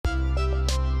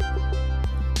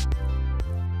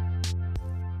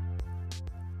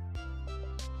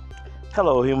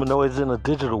Hello, humanoids in a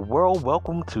digital world.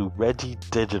 Welcome to Reggie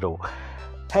Digital.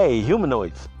 Hey,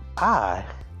 humanoids, I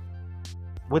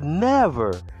would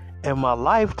never in my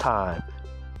lifetime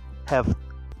have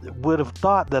would have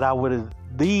thought that I would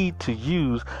need to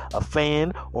use a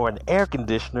fan or an air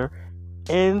conditioner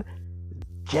in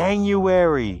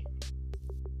January.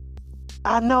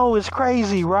 I know it's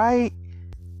crazy, right?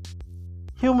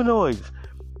 Humanoids.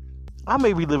 I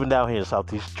may be living down here in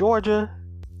Southeast Georgia,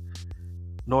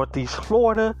 Northeast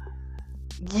Florida.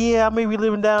 Yeah, I may be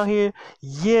living down here.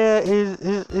 Yeah,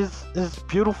 it's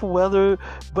beautiful weather,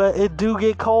 but it do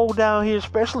get cold down here,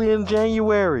 especially in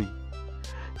January,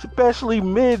 especially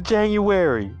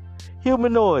mid-January.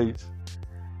 Humanoids.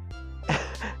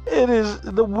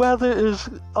 The weather is,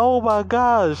 oh my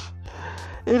gosh,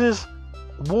 it is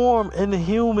warm and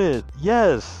humid.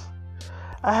 Yes,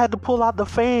 I had to pull out the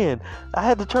fan. I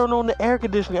had to turn on the air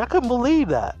conditioning. I couldn't believe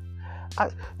that. I,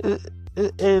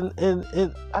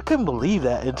 and I couldn't believe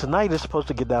that. And tonight it's supposed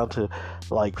to get down to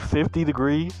like 50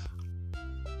 degrees.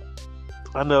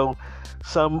 I know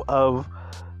some of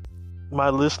my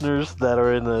listeners that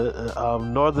are in the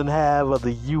northern half of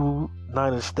the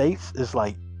United States is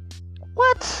like,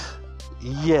 what?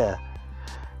 Yeah,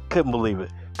 couldn't believe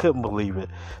it. Couldn't believe it.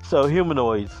 So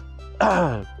humanoids.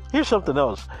 Here's something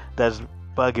else that's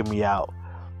bugging me out,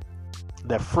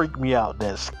 that freaked me out,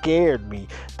 that scared me,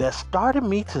 that started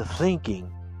me to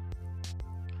thinking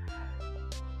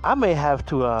I may have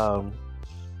to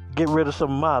get rid of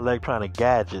some of my electronic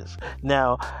gadgets.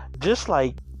 Now, just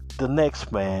like the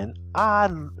next man, I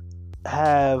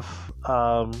have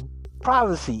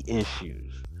privacy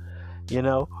issues. You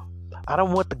know, I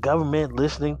don't want the government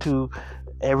listening to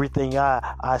everything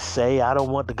I say. I don't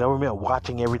want the government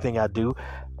watching everything I do.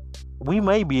 We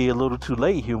may be a little too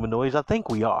late, humanoids. I think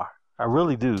we are. I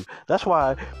really do. That's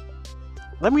why.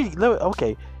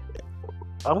 Okay.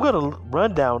 I'm gonna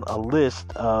run down a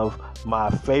list of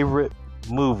my favorite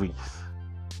movies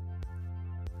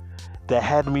that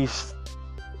had me,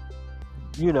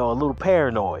 a little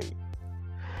paranoid,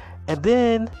 and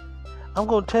then I'm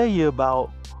gonna tell you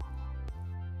about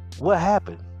what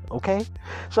happened. Okay.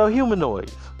 So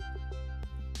humanoids,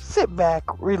 sit back,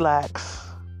 relax.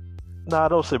 Nah,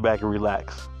 don't sit back and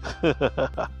relax.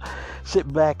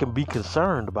 Sit back and be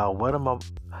concerned about what I'm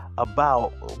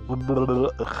about.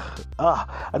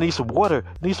 I need some water.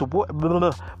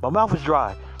 My mouth is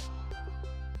dry.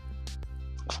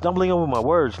 Stumbling over my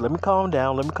words. Let me calm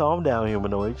down,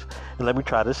 humanoids. And let me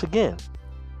try this again.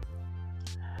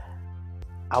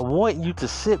 I want you to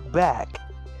sit back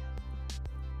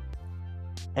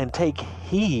and take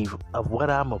heed of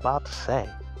what I'm about to say.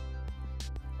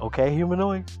 Okay,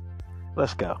 humanoids?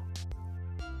 Let's go.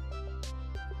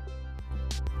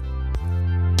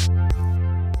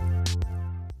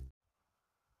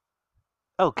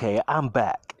 Okay, I'm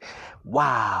back.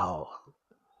 Wow.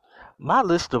 My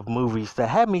list of movies that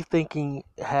had me thinking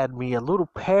had me a little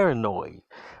paranoid.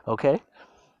 Okay?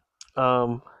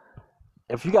 Um,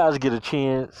 if you guys get a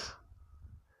chance,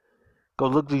 go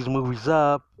look these movies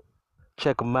up,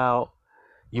 check them out.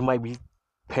 You might be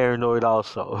paranoid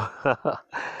also.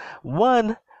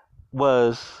 One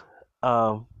was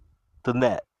The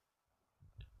Net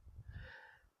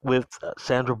with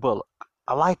Sandra Bullock.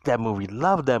 I like that movie.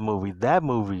 Love that movie. That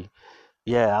movie,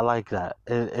 yeah, I like that.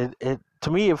 It to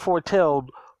me it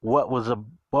foretold what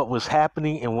was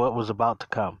happening and what was about to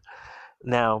come.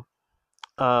 Now,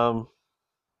 um,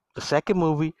 the second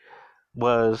movie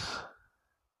was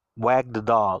Wag the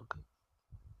Dog.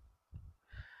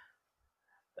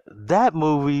 That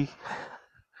movie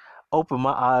opened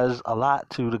my eyes a lot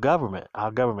to the government,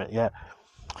 our government. Yeah.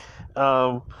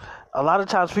 Um, a lot of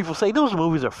times people say those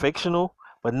movies are fictional,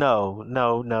 but no,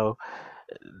 no, no.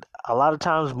 A lot of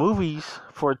times movies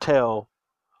foretell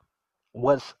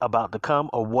what's about to come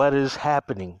or what is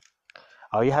happening.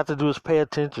 All you have to do is pay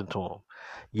attention to them.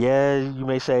 Yeah, you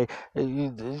may say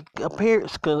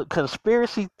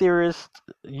conspiracy theorists.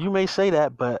 You may say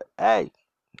that, but hey,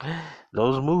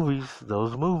 those movies.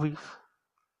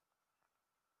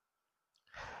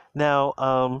 Now,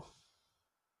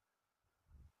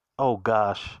 oh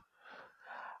gosh,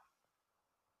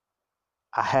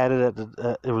 I had it at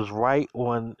the. It was right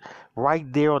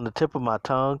there on the tip of my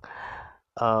tongue.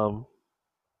 Um,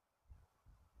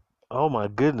 oh my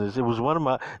goodness, it's one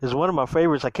of my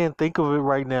favorites. I can't think of it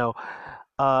right now.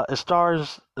 It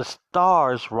stars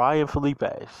Ryan Felipe.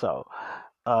 So,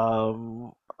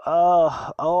 um,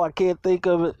 I can't think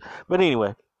of it. But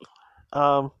anyway,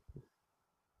 um,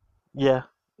 yeah,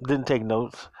 didn't take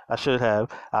notes. I should have.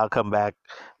 I'll come back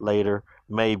later,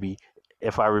 maybe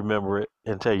if I remember it,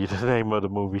 and tell you the name of the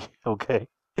movie. Okay.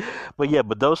 But yeah,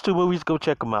 but those two movies, go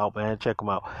check them out, man. Check them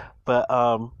out. But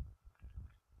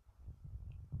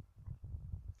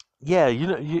yeah,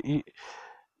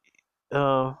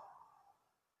 uh,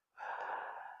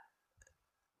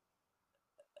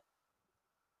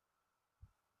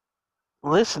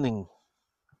 listening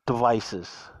devices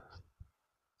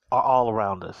are all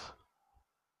around us.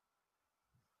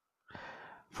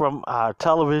 From our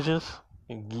televisions,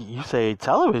 you say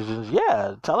televisions,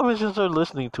 yeah, televisions are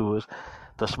listening to us.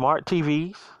 The smart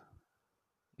TVs,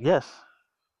 yes,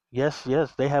 yes,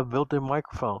 yes, they have built-in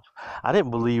microphones. I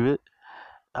didn't believe it.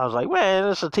 I was like, man,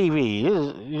 it's a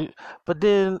TV. But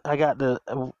then I got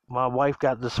my wife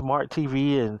got the smart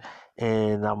TV,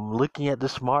 and I'm looking at the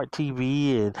smart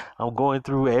TV, and I'm going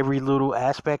through every little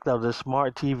aspect of the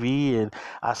smart TV, and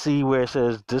I see where it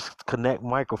says disconnect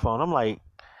microphone. I'm like,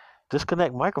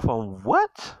 disconnect microphone?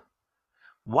 What?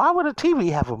 Why would a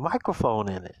TV have a microphone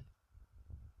in it?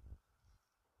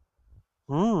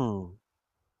 Hmm,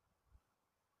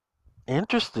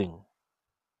 interesting.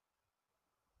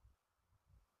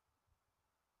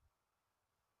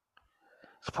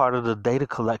 It's part of the data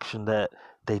collection that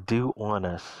they do on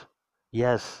us.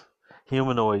 Yes,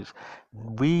 humanoids.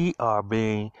 We are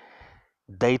being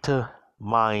data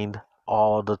mined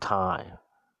all the time.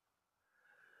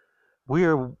 We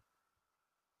are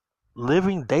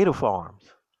living data farms.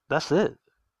 That's it.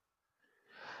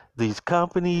 These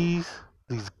companies,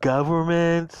 these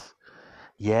governments,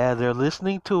 yeah, they're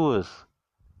listening to us.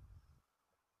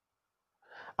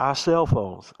 Our cell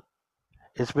phones.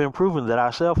 It's been proven that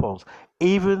our cell phones,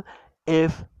 even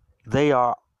if they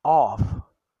are off,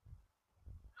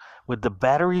 with the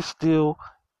battery still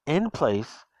in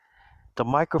place, the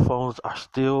microphones are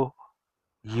still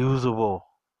usable.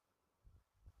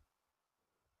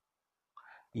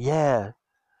 Yeah,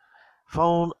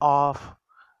 phone off,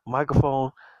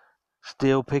 microphone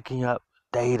still picking up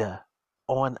data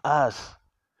on us.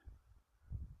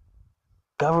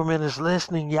 Government is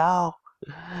listening, y'all.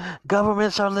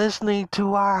 Governments are listening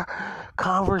to our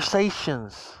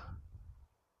conversations.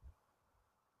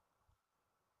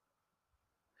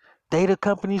 Data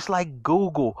companies like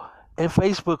Google and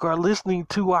Facebook are listening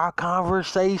to our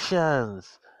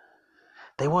conversations.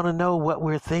 They want to know what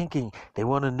we're thinking. They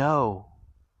want to know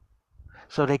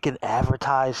so they can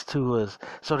advertise to us,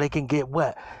 so they can get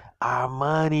what? Our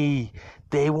money.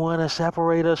 They want to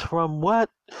separate us from what?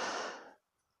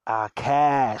 Our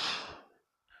cash.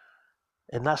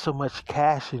 And not so much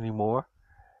cash anymore.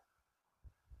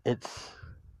 It's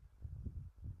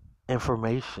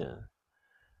information.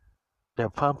 They're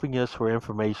pumping us for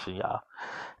information, y'all.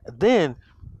 Then,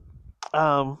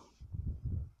 um,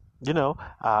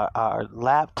 our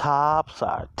laptops,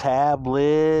 our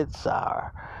tablets,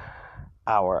 our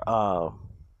I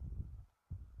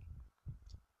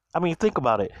mean, think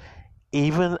about it.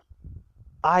 Even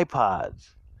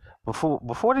iPods.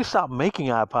 Before they stopped making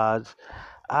iPods,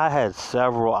 I had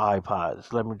several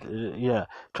iPods. Yeah,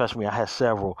 trust me, I had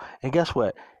several. And guess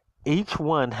what? Each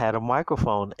one had a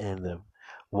microphone in them.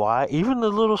 Why? Even the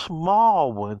little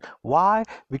small one. Why?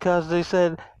 Because they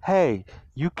said, hey,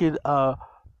 you could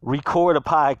record a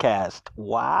podcast.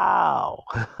 Wow.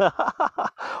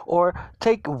 Or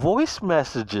take voice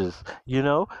messages,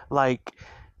 like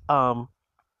um,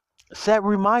 set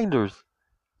reminders.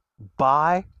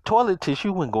 Buy toilet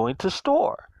tissue when going to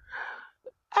store.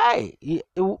 Hey,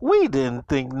 we didn't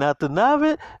think nothing of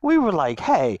it. We were like,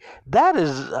 hey, that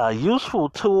is a useful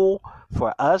tool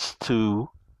for us to,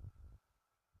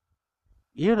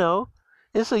 you know,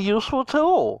 it's a useful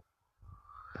tool.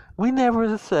 We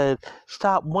never said,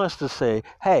 stop once to say,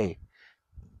 hey,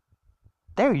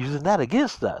 they're using that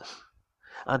against us.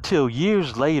 Until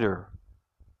years later.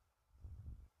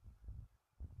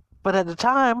 But at the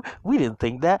time, we didn't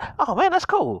think that. Oh man, that's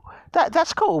cool.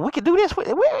 That's cool. We can do this.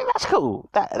 That's cool.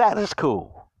 That is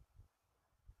cool.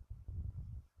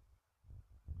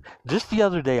 Just the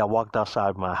other day, I walked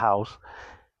outside my house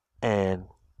and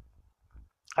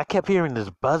I kept hearing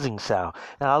this buzzing sound.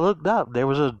 And I looked up. There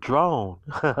was a drone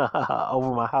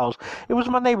over my house. It was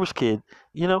my neighbor's kid,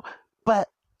 you know. But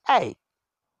hey,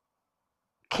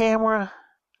 camera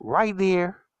right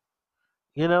there,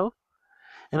 you know.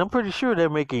 And I'm pretty sure they're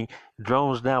making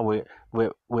drones now with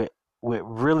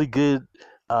really good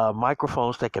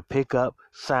microphones that can pick up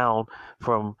sound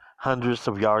from hundreds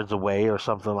of yards away or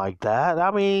something like that.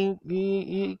 I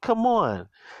mean, come on,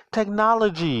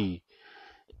 technology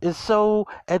is so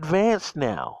advanced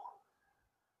now.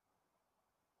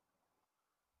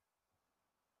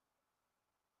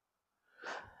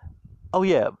 Oh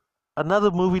yeah,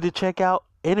 another movie to check out: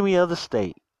 Enemy of the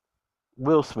State.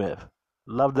 Will Smith,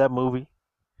 love that movie.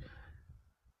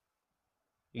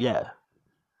 Yeah,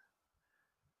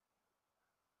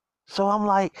 So I'm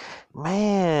like,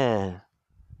 man,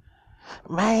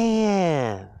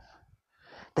 man,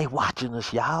 they watching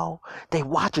us, y'all. They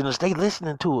watching us. They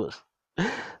listening to us.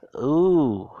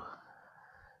 Ooh,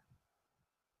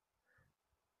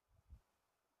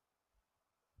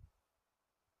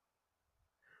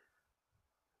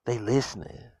 they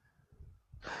listening.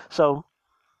 So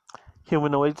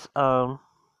humanoids,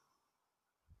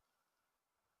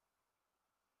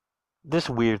 this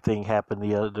weird thing happened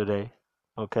the other day.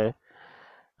 Okay.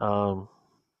 Um,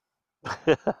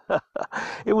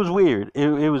 it was weird. It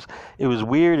was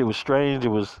weird. It was strange. It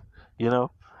was, you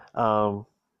know, um,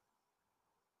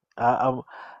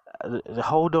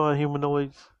 hold on,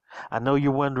 humanoids. I know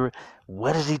you're wondering,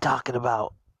 what is he talking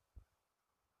about?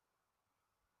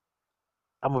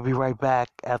 I'm gonna be right back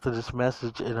after this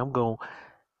message, and I'm gonna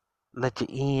let you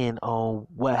in on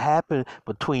what happened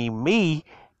between me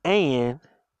and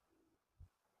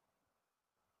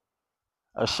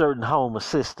a certain home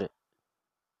assistant.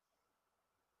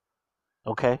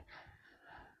 Okay,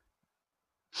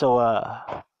 so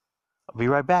I'll be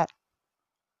right back.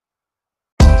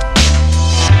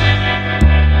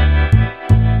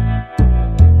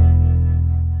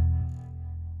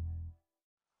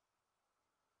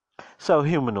 So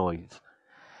humanoids,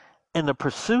 in the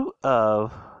pursuit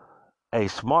of a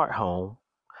smart home,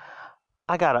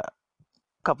 I got a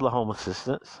couple of home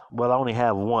assistants. Well, I only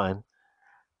have one,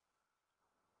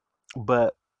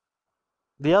 but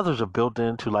the others are built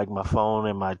into like my phone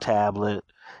and my tablet.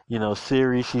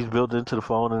 Siri, she's built into the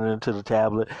phone and into the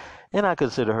tablet. And I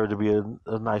consider her to be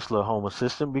a nice little home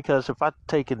assistant because if I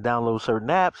take and download certain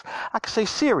apps, I can say,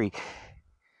 Siri,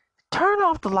 turn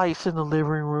off the lights in the living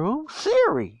room.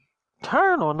 Siri,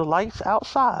 turn on the lights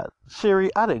outside. Siri,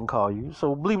 I didn't call you,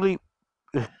 so bleep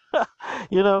bleep.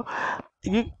 you know,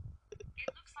 you,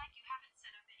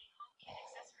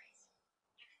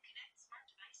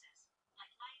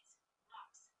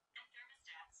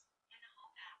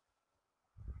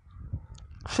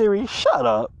 Siri, shut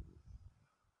up.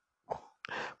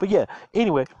 But yeah,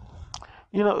 anyway,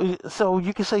 so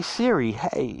you can say, Siri,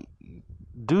 hey,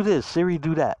 do this. Siri,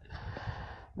 do that.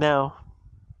 Now,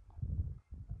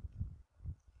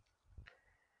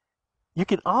 you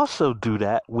can also do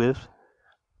that with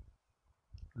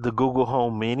the Google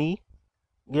Home Mini,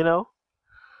 you know,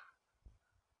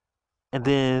 and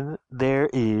then there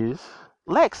is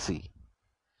Lexi.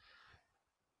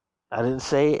 I didn't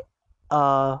say,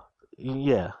 uh,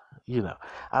 yeah, you know,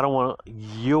 I don't want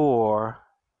your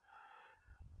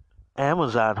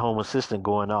Amazon Home Assistant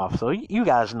going off. So you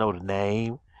guys know the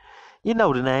name. You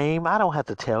know the name. I don't have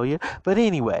to tell you. But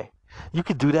anyway, you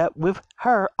could do that with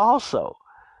her also.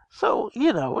 So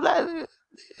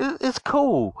it's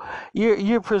cool.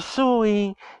 You're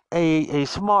pursuing a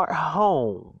smart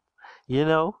home. You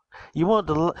know, you want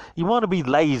to be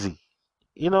lazy.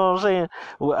 You know what I'm saying?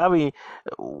 Well, I mean,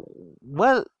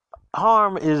 what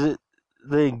harm is it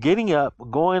than getting up,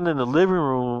 going in the living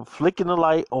room, flicking the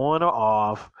light on or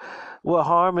off? What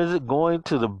harm is it going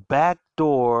to the back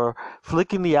door,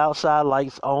 flicking the outside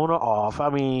lights on or off? I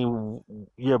mean,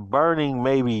 you're burning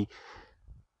maybe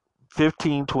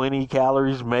 15, 20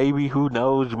 calories, maybe. Who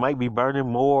knows? You might be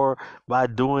burning more by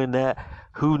doing that.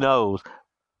 Who knows?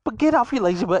 But get off your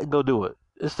lazy butt and go do it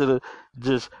instead of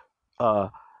just, uh,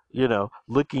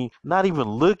 not even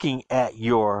looking at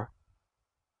your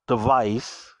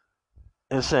device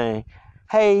and saying,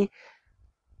 "Hey,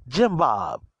 Jim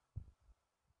Bob,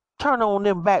 turn on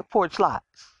them back porch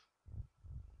lights."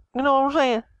 You know what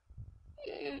I'm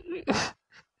saying?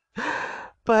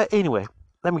 But anyway,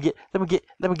 let me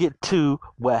get to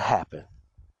what happened.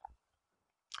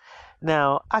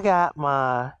 Now I got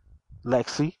my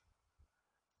Lexi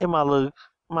in my little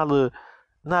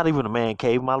not even a man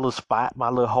cave, my little spot, my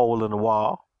little hole in the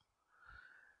wall.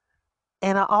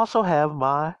 And I also have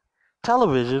my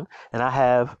television and I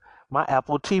have my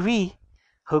Apple TV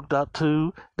hooked up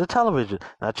to the television.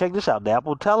 Now check this out. The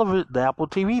Apple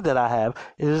TV that I have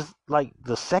is like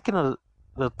the second or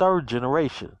the third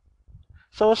generation.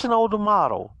 So it's an older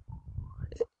model.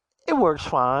 It works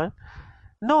fine.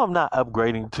 No, I'm not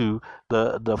upgrading to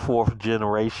the fourth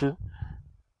generation.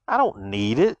 I don't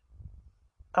need it.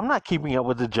 I'm not keeping up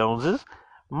with the Joneses.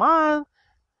 Mine,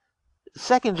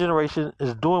 second generation,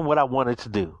 is doing what I wanted to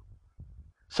do.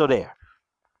 So there.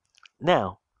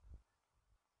 Now,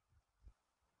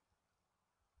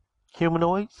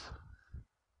 humanoids,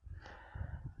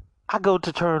 I go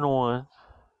to turn on.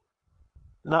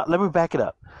 Now, let me back it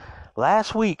up.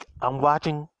 Last week, I'm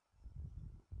watching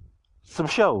some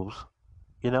shows,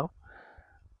 you know,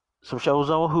 some shows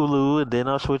on Hulu, and then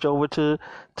I'll switch over to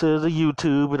the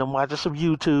YouTube, and I'm watching some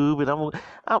YouTube, and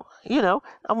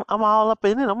I'm all up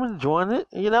in it. I'm enjoying it.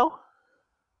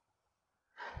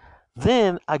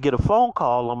 Then I get a phone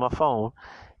call on my phone,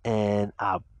 and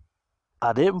I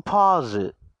didn't pause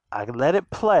it. I let it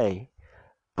play,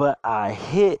 but I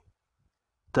hit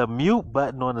the mute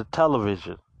button on the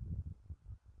television.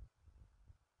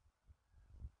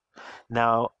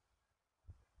 Now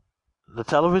the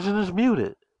television is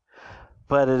muted,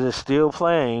 but it is still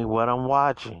playing what I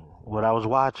was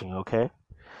watching. Okay.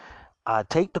 I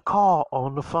take the call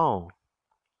on the phone.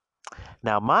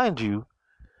 Now, mind you,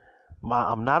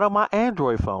 I'm not on my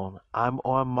Android phone. I'm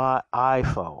on my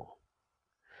iPhone.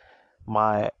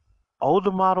 My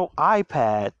older model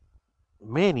iPad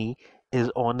mini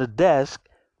is on the desk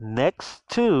next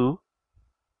to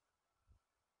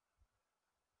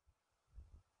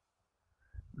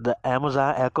the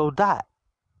Amazon Echo Dot.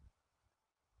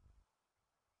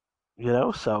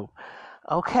 So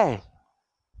okay.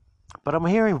 But I'm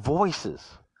hearing voices.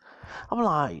 I'm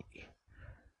like,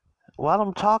 while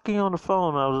I'm talking on the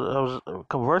phone, I was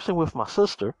conversing with my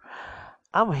sister.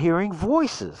 I'm hearing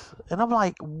voices, and I'm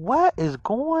like, what is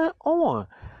going on?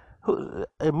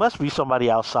 It must be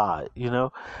somebody outside,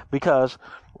 because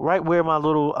right where my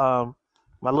little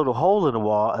hole in the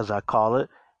wall, as I call it,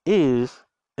 is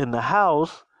in the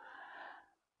house.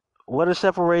 What is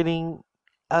separating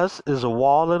us is a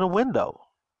wall and a window.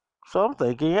 So I'm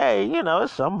thinking, hey,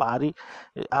 it's somebody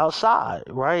outside,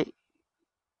 right?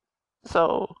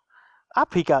 So I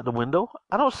peek out the window.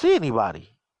 I don't see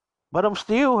anybody, but I'm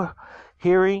still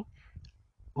hearing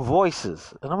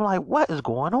voices. And I'm like, what is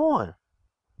going on?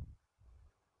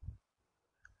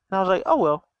 And I was like, oh,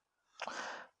 well,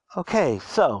 okay.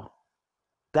 So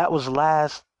that was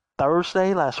last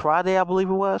Friday, I believe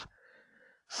it was.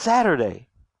 Saturday,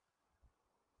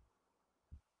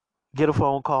 get a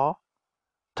phone call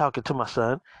talking to my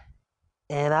son,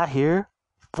 and I hear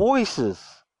voices.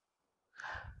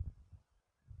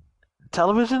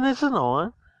 Television isn't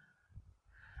on.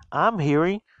 I'm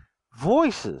hearing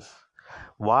voices.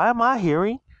 Why am I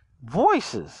hearing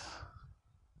voices?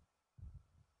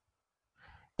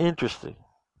 Interesting.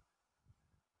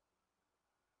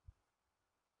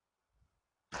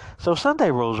 So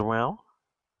Sunday rolls around.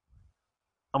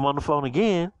 I'm on the phone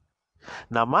again.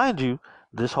 Now, mind you,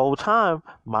 this whole time,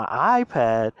 my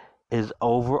iPad is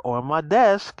over on my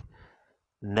desk.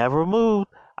 Never moved.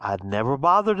 I never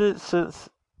bothered it since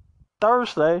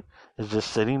Thursday. It's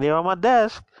just sitting there on my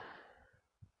desk.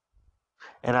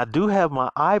 And I do have my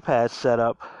iPad set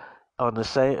up on the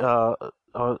same.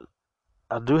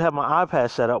 I do have my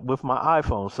iPad set up with my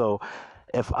iPhone. So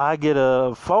if I get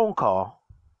a phone call,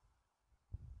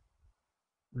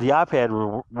 the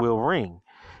iPad will ring.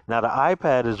 Now the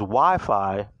iPad is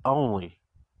Wi-Fi only.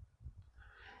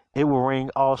 It will ring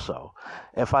also.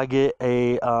 If I get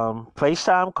a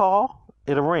FaceTime call,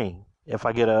 it'll ring. If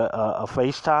I get a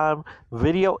FaceTime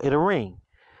video, it'll ring.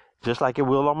 Just like it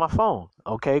will on my phone.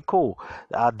 Okay, cool.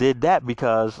 I did that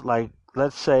because, like,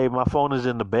 let's say my phone is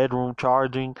in the bedroom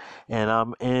charging and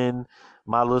I'm in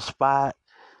my little spot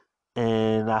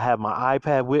and I have my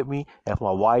iPad with me. If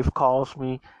my wife calls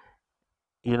me,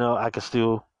 I can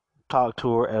still talk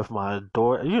to her. If my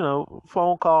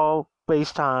phone call,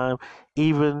 FaceTime,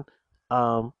 even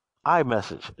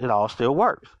iMessage, it all still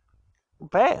works.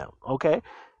 Bam. Okay.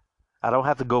 I don't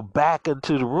have to go back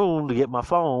into the room to get my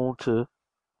phone to,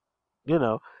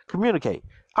 communicate.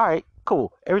 All right,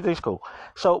 cool. Everything's cool.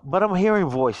 So, but I'm hearing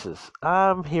voices.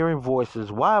 I'm hearing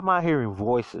voices. Why am I hearing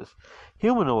voices?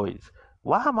 Humanoids.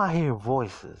 Why am I hearing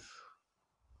voices?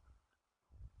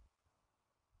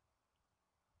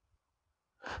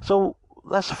 So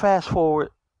let's fast forward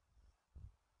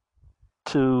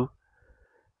to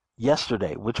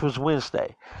yesterday, which was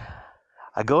Wednesday.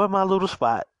 I go in my little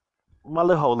spot, my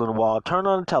little hole in the wall, turn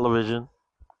on the television.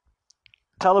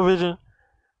 Television,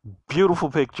 beautiful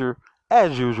picture,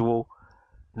 as usual,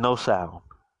 no sound.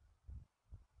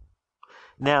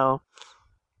 Now,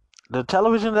 the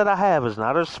television that I have is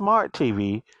not a smart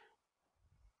TV,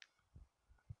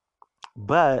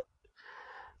 but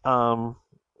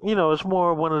it's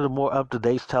more one of the more up to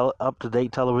date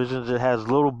televisions. It has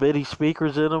little bitty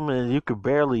speakers in them, and you can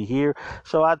barely hear.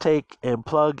 So I take and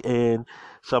plug in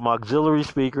some auxiliary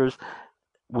speakers,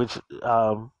 which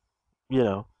I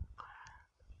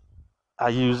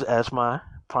use as my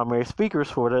primary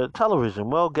speakers for the television.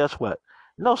 Well, guess what?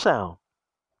 No sound.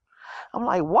 I'm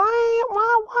like, why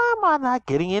am I not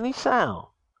getting any sound?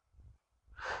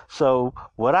 So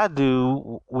what I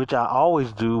do, which I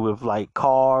always do with like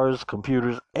cars,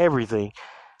 computers, everything,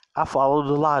 I follow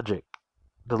the logic.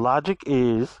 The logic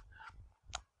is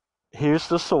Here's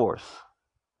the source.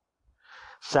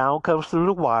 Sound comes through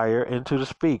the wire into the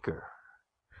speaker.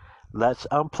 Let's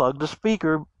unplug the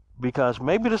speaker because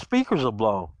maybe the speakers are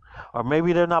blown or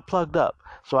maybe they're not plugged up.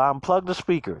 So I unplug the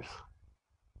speakers.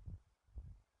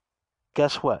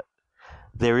 Guess what?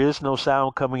 There is no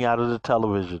sound coming out of the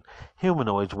television.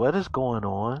 Humanoids, what is going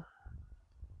on?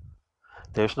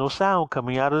 There's no sound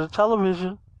coming out of the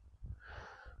television.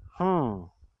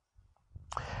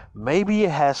 Maybe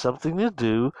it has something to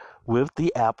do with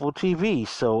the Apple TV.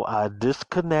 So I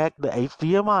disconnect the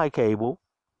HDMI cable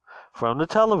from the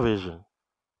television.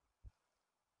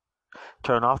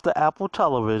 Turn off the Apple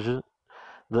television,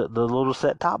 the little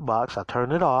set-top box. I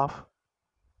turn it off.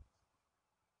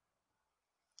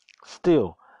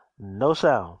 Still, no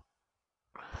sound.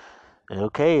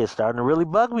 Okay, it's starting to really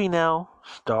bug me now.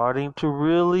 Starting to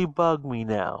really bug me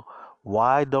now.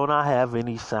 Why don't I have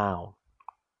any sound?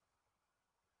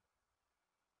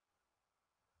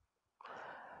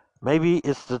 Maybe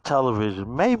it's the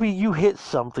television. Maybe you hit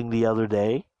something the other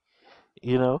day,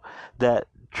 that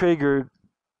triggered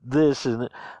this and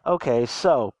okay,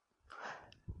 so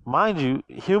mind you,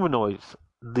 humanoids,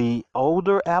 the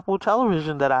older Apple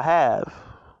television that I have,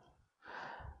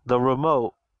 the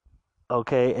remote,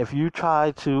 okay, if you try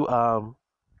to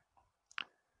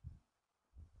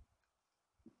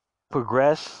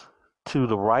progress to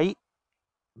the right,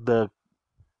 the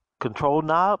control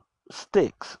knob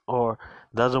sticks or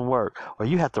doesn't work, or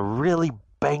you have to really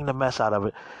bang the mess out of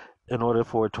it in order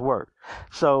for it to work.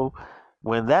 So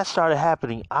when that started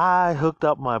happening, I hooked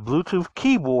up my Bluetooth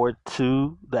keyboard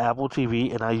to the Apple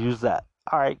TV and I used that.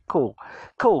 All right, cool.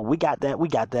 We got that.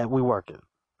 We working.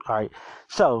 All right.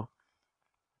 So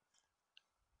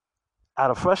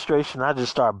out of frustration, I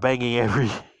just start banging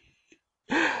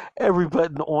every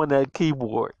button on that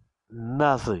keyboard.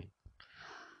 Nothing.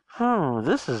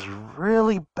 This is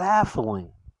really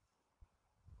baffling.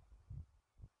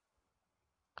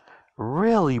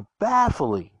 Really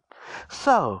baffling.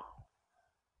 So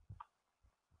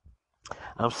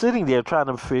I'm sitting there trying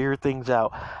to figure things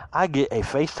out. I get a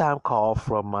FaceTime call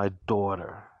from my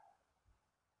daughter.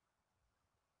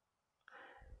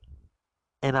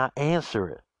 And I answer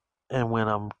it. And when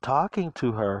I'm talking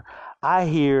to her, I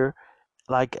hear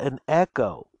like an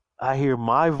echo. I hear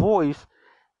my voice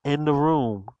in the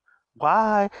room.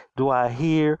 Why do I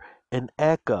hear an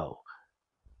echo?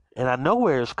 And I know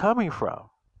where it's coming from.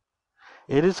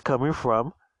 It is coming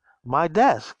from my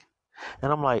desk.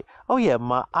 And I'm like, oh yeah,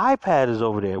 my iPad is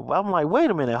over there. I'm like,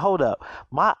 wait a minute, hold up.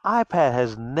 My iPad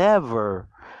has never,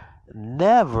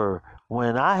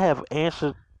 when I have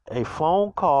answered a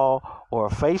phone call or a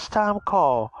FaceTime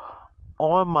call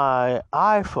on my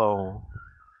iPhone,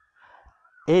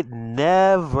 it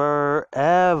never,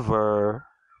 ever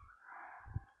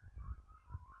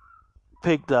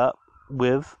picked up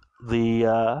with the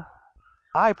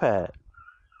iPad.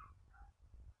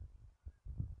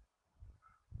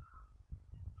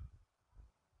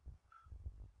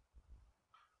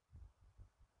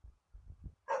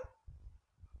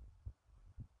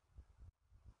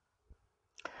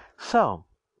 So,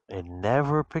 it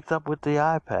never picked up with the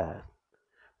iPad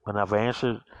when I've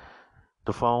answered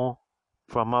the phone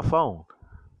from my phone.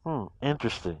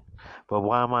 Interesting. But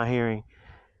why am I hearing?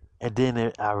 And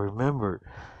then I remembered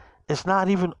it's not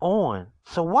even on.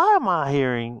 So why am I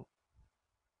hearing?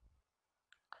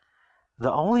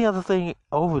 The only other thing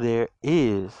over there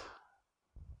is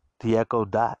the Echo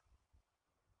Dot.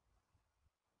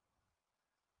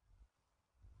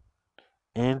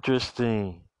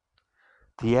 Interesting.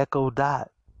 The Echo Dot.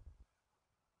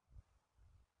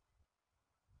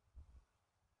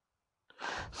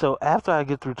 So after I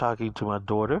get through talking to my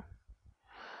daughter,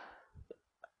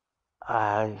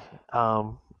 I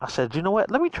said, you know what?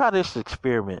 Let me try this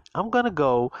experiment. I'm gonna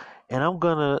go and I'm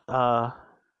gonna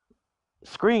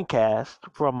screencast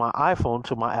from my iPhone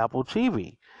to my Apple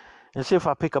TV and see if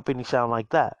I pick up any sound like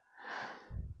that.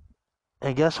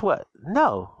 And guess what?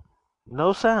 No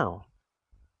sound.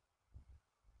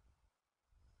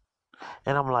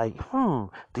 And I'm like,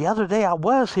 the other day I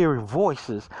was hearing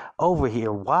voices over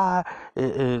here. Why?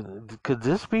 Could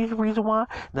this be the reason why?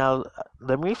 Now,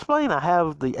 let me explain. I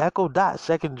have the Echo Dot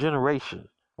second generation,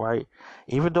 right?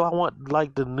 Even though I want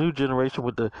like the new generation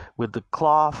with the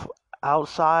cloth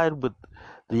outside, with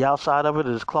the outside of it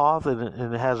is cloth and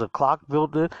it has a clock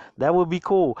built in, that would be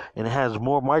cool. And it has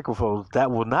more microphones. That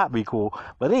would not be cool.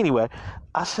 But anyway,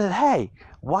 I said, hey,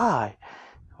 why?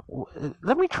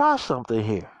 Let me try something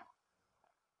here.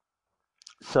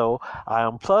 So I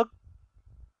unplugged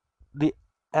the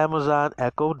Amazon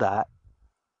Echo Dot.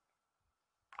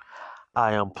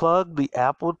 I unplugged the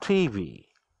Apple TV.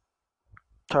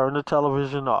 Turned the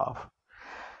television off.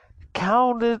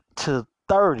 Counted to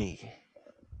 30.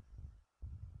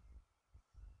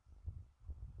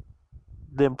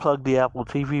 Then plug the Apple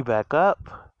TV back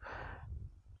up.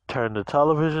 Turn the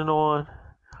television on.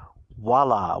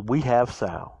 Voila, we have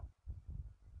sound.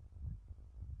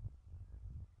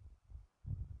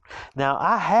 Now,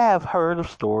 I have heard of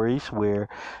stories where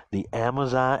the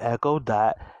Amazon Echo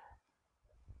Dot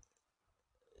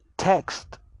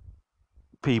text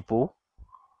people.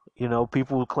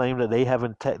 People claim that they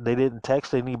didn't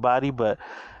text anybody, but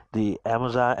the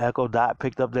Amazon Echo Dot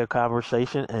picked up their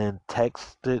conversation and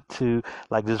texted to,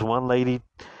 like, this one lady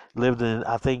lived in,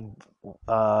 I think,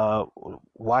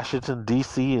 Washington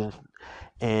D.C.,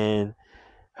 and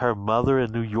her mother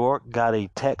in New York got a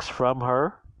text from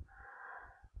her,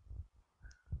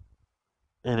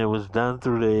 and it was done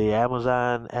through the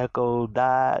Amazon Echo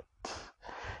Dot.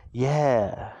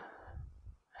 Yeah.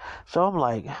 So I'm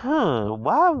like,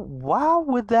 why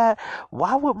would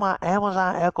my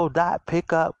Amazon Echo Dot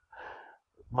pick up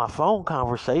my phone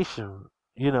conversation?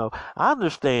 I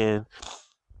understand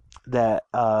that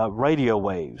radio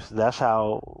waves, that's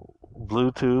how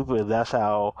Bluetooth and that's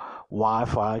how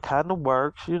Wi-Fi kind of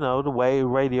works. The way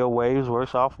radio waves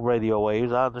works off radio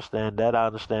waves. I understand that. I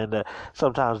understand that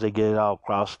sometimes they get it all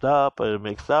crossed up and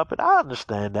mixed up, and I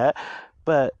understand that.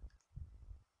 But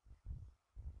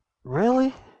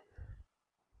really,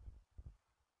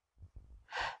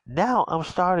 now I'm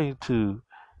starting to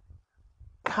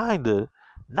kind of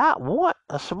not want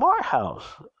a smart house,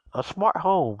 a smart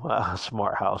home, a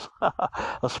smart house,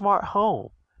 a smart home.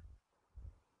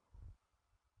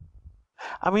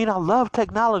 I mean, I love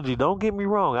technology. Don't get me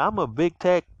wrong. I'm a big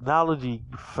technology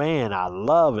fan. I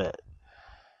love it.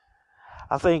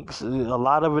 I think a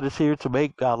lot of it is here to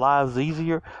make our lives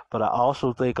easier, but I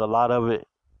also think a lot of it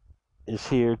is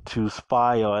here to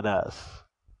spy on us.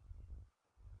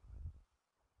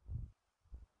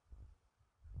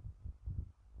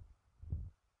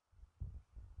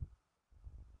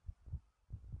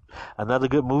 Another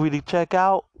good movie to check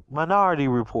out, Minority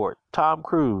Report, Tom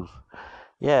Cruise.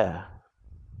 Yeah.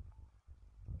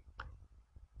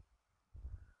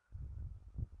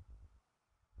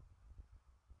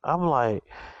 I'm like,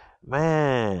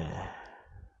 man,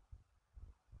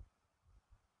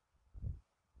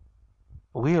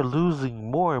 we are losing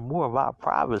more and more of our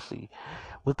privacy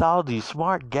with all these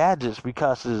smart gadgets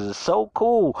because it is so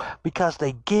cool, because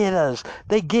they get us.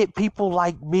 They get people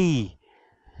like me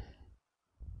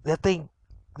that think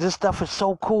this stuff is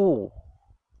so cool.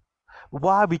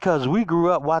 Why? Because we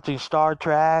grew up watching Star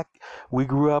Trek. We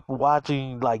grew up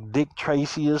watching like Dick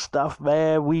Tracy and stuff,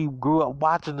 man. We grew up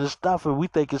watching this stuff and we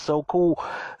think it's so cool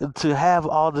to have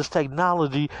all this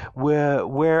technology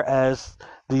whereas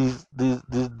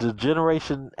the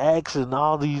Generation X and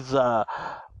all these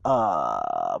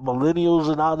millennials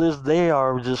and all this, they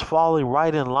are just falling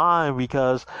right in line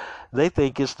because they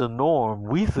think it's the norm.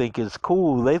 We think it's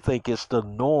cool. They think it's the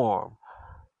norm.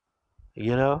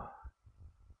 You know?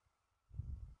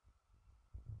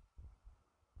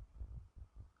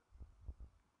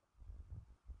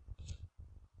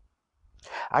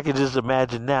 I can just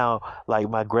imagine now, like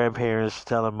my grandparents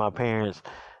telling my parents,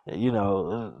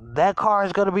 that car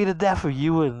is going to be the death of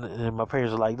you. And my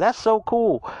parents are like, that's so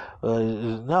cool.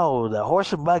 No, the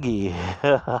horse and buggy.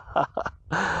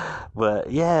 But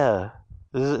yeah,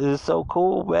 it's so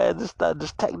cool, man. This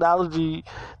technology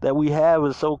that we have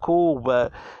is so cool.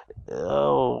 But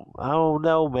oh, I don't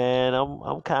know, man.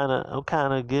 I'm kind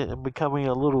of getting becoming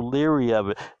a little leery of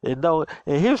it. And no,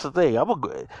 and here's the thing.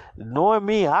 Knowing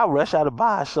me, I rush out to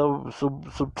buy some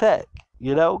tech,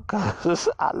 cause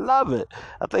I love it.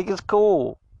 I think it's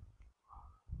cool.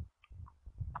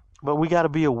 But we got to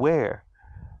be aware.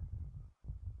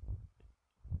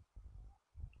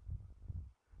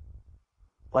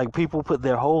 Like people put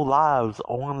their whole lives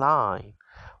online.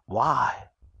 Why?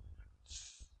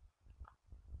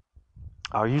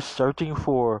 Are you searching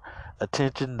for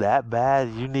attention that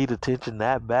bad? You need attention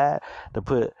that bad to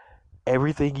put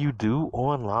everything you do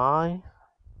online?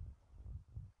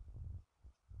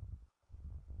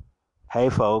 Hey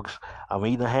folks, I'm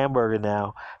eating a hamburger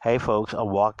now. Hey folks, I'm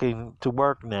walking to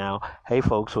work now. Hey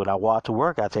folks, when I walk to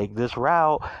work, I take this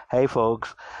route. Hey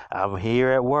folks, I'm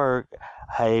here at work.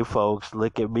 Hey folks,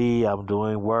 look at me. I'm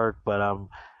doing work, but I'm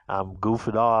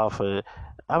goofing off.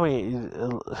 I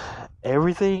mean,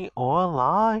 everything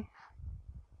online.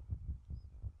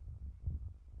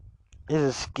 It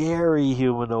is scary,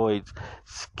 humanoids.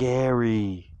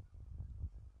 Scary.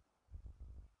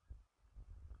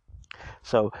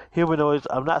 So humanoids,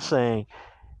 I'm not saying,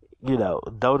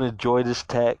 don't enjoy this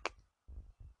tech.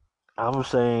 I'm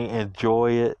saying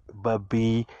enjoy it, but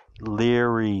be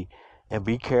leery and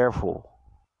be careful.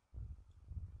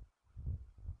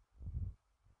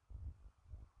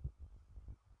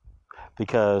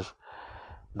 because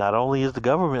not only is the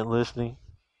government listening,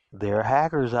 there are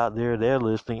hackers out there, they're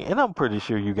listening, and I'm pretty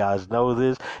sure you guys know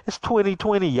this. It's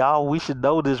 2020, y'all. We should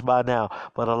know this by now,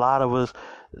 but a lot of us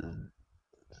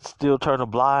still turn a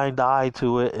blind eye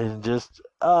to it and just,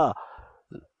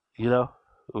 you know,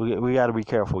 we got to be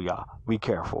careful, y'all. Be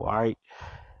careful, all right?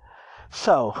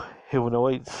 So,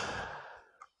 humanoids,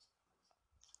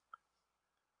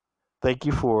 thank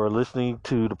you for listening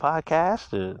to the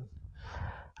podcast, and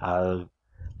I'll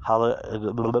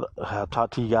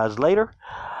talk to you guys later.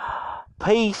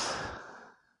 Peace.